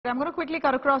I'm going to quickly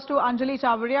cut across to Anjali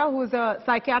Chavaria, who's a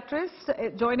psychiatrist,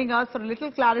 joining us for a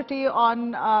little clarity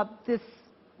on this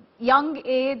young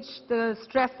age, the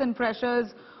stress and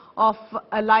pressures of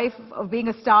a life of being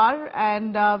a star,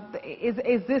 and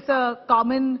is this a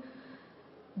common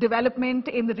development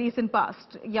in the recent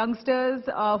past? Youngsters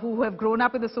who have grown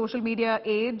up in the social media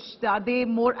age, are they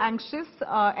more anxious,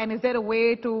 and is there a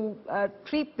way to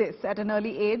treat this at an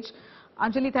early age?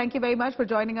 Anjali, thank you very much for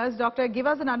joining us. Doctor, give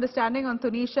us an understanding on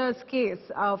Tunisha's case.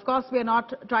 Of course, we are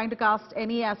not trying to cast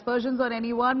any aspersions on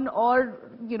anyone or,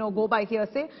 go by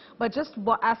hearsay, but just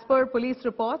as per police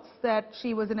reports that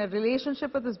she was in a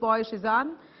relationship with this boy,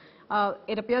 Sheezan.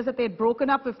 It appears that they had broken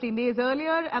up 15 days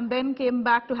earlier and then came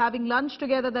back to having lunch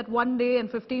together that one day, and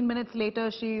 15 minutes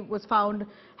later she was found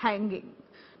hanging.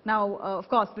 Now, of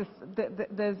course,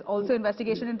 there's also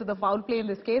investigation into the foul play in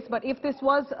this case, but if this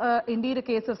was indeed a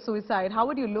case of suicide, how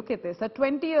would you look at this? A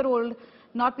 20-year-old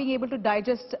not being able to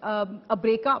digest a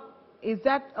breakup, is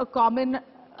that a common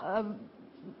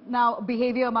now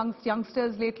behavior amongst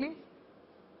youngsters lately?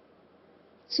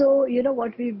 So,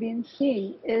 what we've been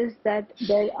seeing is that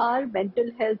there are mental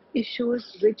health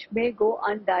issues which may go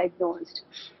undiagnosed.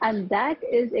 And that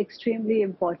is extremely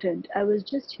important. I was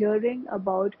just hearing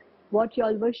about what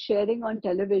y'all were sharing on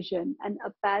television, and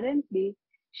apparently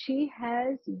she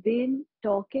has been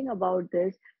talking about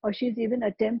this, or she's even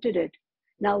attempted it.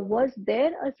 Now, was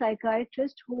there a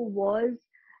psychiatrist who was,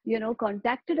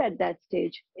 contacted at that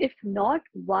stage? If not,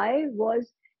 why was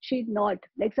she not?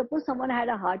 Like, suppose someone had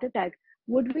a heart attack,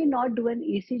 would we not do an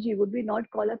ECG? Would we not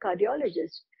call a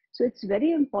cardiologist? So it's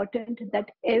very important that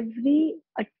every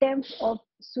attempt of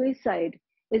suicide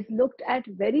is looked at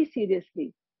very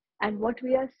seriously. And what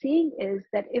we are seeing is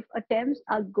that if attempts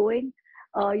are going,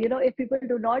 if people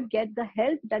do not get the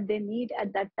help that they need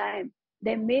at that time,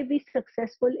 there may be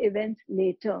successful events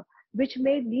later, which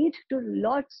may lead to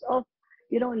lots of,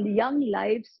 young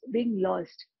lives being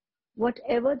lost.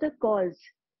 Whatever the cause,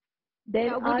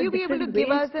 there would are you be able to different give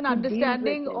ways us an to deal with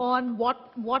understanding it. on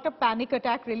what a panic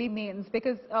attack really means?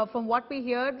 Because from what we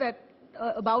hear, that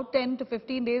about 10 to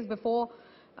 15 days before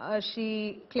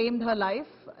she claimed her life,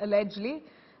 allegedly,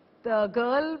 the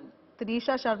girl,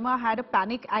 Tunisha Sharma, had a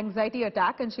panic anxiety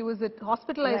attack and she was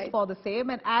hospitalized Right. for the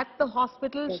same. And at the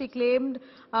hospital, Yes. she claimed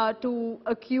to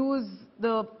accuse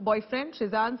the boyfriend,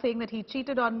 Sheezan, saying that he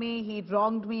cheated on me, he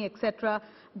wronged me, etc.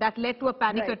 That led to a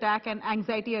panic Right. attack and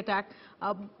anxiety attack.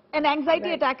 An anxiety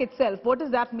Right. attack itself, what does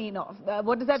that mean of?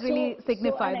 What does that really So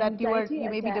signify? an That anxiety you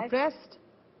may be attack, depressed?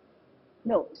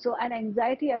 no. So an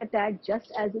anxiety attack,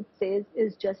 just as it says,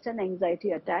 is just an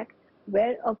anxiety attack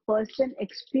where a person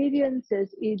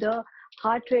experiences either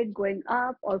heart rate going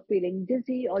up or feeling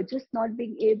dizzy or just not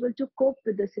being able to cope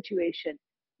with the situation.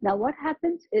 Now, what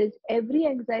happens is every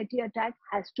anxiety attack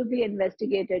has to be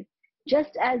investigated,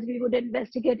 just as we would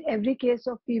investigate every case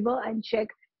of fever and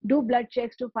do blood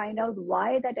checks to find out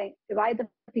why the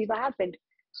fever happened.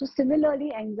 So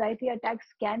similarly, anxiety attacks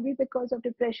can be because of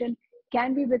depression,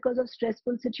 can be because of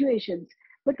stressful situations.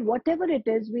 But whatever it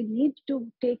is, we need to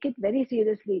take it very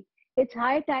seriously. It's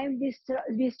high time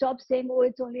we stop saying, oh,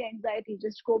 it's only anxiety,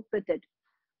 just cope with it.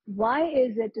 Why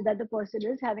is it that the person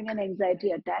is having an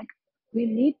anxiety attack? We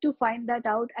need to find that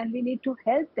out, and we need to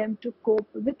help them to cope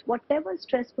with whatever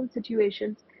stressful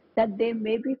situations that they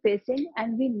may be facing.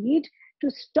 And we need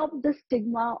to stop the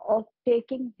stigma of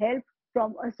taking help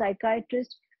from a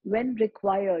psychiatrist when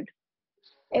required.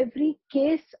 Every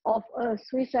case of a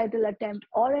suicidal attempt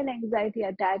or an anxiety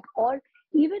attack or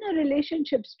even a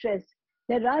relationship stress,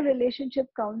 there are relationship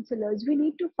counselors. We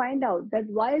need to find out that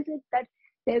why is it that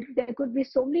there could be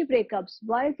so many breakups.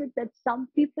 Why is it that some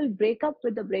people break up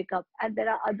with the breakup and there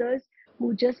are others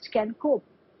who just can cope?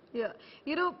 Yeah.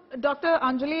 Dr.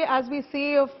 Anjali, as we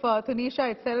see of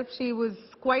Tunisha itself, she was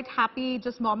quite happy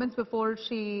just moments before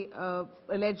she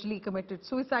allegedly committed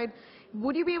suicide.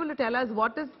 Would you be able to tell us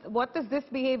what does this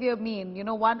behavior mean?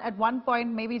 At one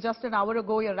point, maybe just an hour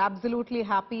ago, you're absolutely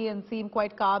happy and seem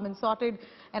quite calm and sorted.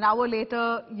 An hour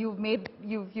later, you've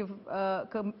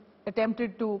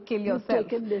attempted to kill You've yourself.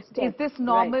 taken this Is step, this right?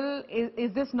 normal?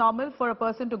 Is this normal for a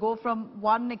person to go from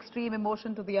one extreme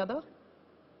emotion to the other?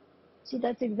 So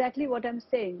that's exactly what I'm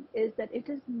saying, is that it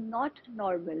is not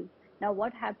normal. Now,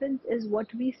 what happens is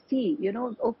what we see,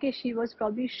 okay, she was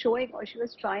probably showing or she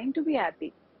was trying to be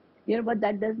happy, but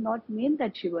that does not mean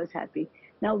that she was happy.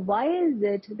 Now, why is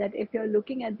it that if you're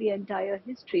looking at the entire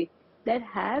history, there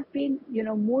have been,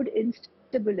 mood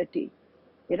instability,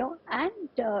 and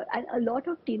a lot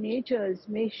of teenagers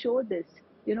may show this.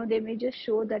 They may just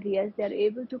show that yes, they're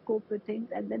able to cope with things,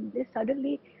 and then they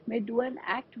suddenly may do an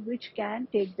act which can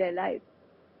take their life.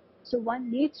 So one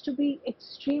needs to be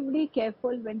extremely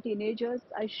careful when teenagers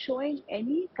are showing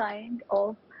any kind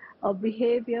of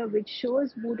behavior which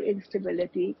shows mood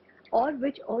instability, or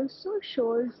which also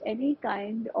shows any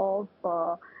kind of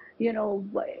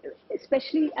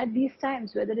especially at these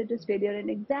times, whether it is failure in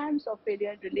exams or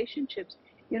failure in relationships,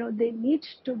 they need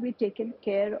to be taken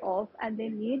care of, and they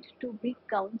need to be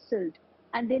counseled,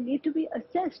 and they need to be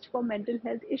assessed for mental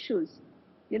health issues.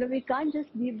 We can't just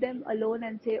leave them alone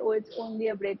and say, oh, it's only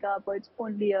a breakup, or it's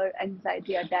only a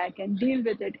anxiety attack, and deal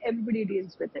with it. Everybody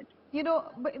deals with it.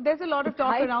 But there's a lot of It's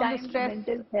talk high around the time stress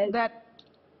mental health. that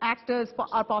actors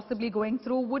are possibly going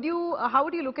through. How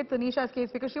would you look at Tanisha's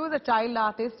case? Because she was a child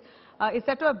artist. Is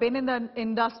said to have been in the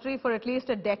industry for at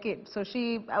least a decade. So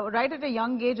she, right at a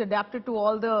young age, adapted to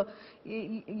all the,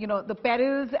 the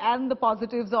perils and the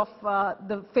positives of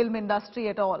the film industry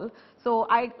at all. So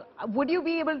would you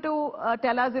be able to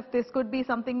tell us if this could be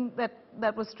something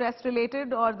that was stress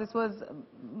related, or this was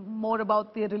more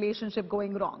about the relationship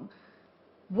going wrong?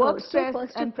 Oh, Work so stress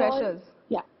first of and all, pressures.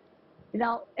 yeah.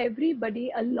 Now,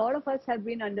 everybody, a lot of us have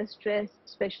been under stress,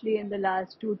 especially in the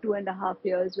last 2.5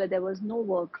 years, where there was no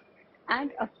work.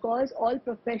 And of course, all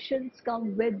professions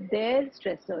come with their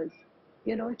stressors.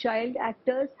 Child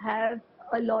actors have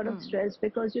a lot of Hmm. stress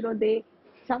because,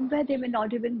 somewhere they may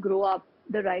not even grow up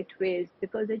the right ways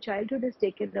because their childhood is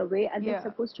taken away and they're Yeah.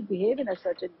 supposed to behave in a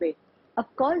certain way.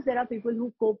 Of course, there are people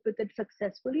who cope with it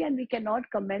successfully, and we cannot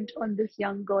comment on this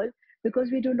young girl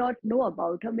because we do not know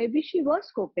about her. Maybe she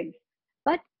was coping.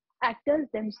 But actors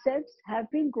themselves have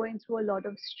been going through a lot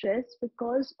of stress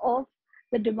because of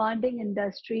the demanding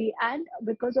industry, and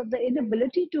because of the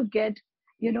inability to get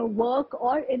work,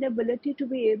 or inability to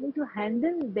be able to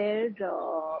handle their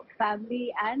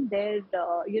family and their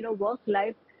work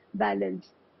life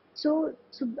balance. So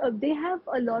they have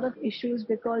a lot of issues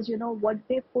because what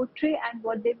they portray and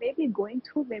what they may be going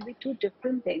through may be two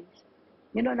different things.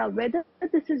 Now whether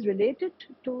this is related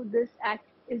to this act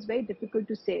is very difficult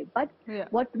to say, but Yeah.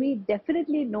 what we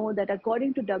definitely know that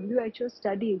according to WHO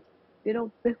studies,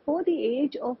 before the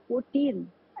age of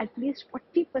 14, at least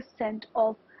 40%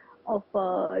 of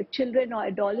children or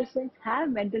adolescents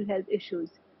have mental health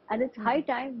issues, and it's high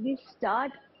Hmm. time we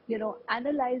start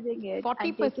analyzing it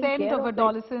and taking 40% care of of it, and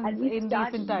adolescents we in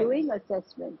start recent times. doing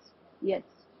assessments. Yes.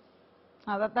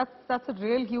 That's a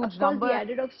real huge Of course, the number.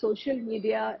 added of social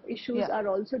media issues Yeah. are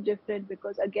also different,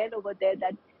 because again over there,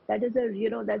 that is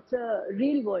a that's a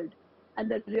real world, and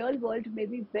the real world may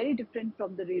be very different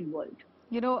from the real world.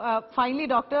 Finally,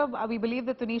 doctor, we believe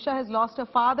that Tunisha has lost her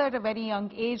father at a very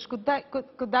young age. Could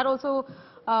that also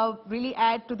really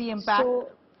add to the impact? So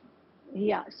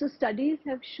yeah, so studies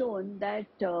have shown that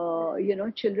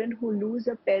children who lose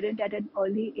a parent at an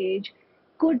early age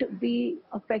could be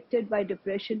affected by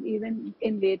depression even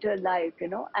in later life.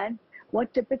 And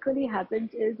what typically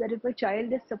happens is that if a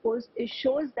child is supposed, it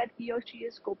shows that he or she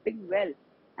is coping well,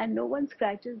 and no one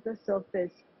scratches the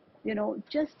surface.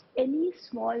 Just any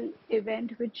small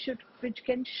event which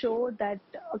can show that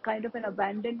a kind of an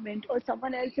abandonment, or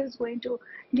someone else is going to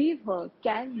leave her,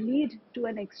 can lead to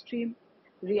an extreme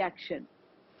reaction.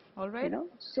 All right,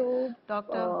 So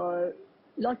doctor.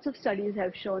 lots of studies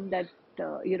have shown that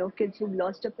kids who've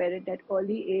lost a parent at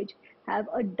early age have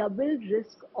a double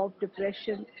risk of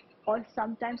depression, or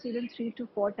sometimes even 3 to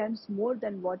 4 times more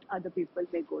than what other people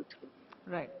may go through.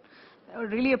 Right.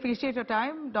 Really appreciate your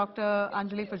time, Dr.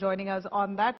 Anjali, for joining us on that.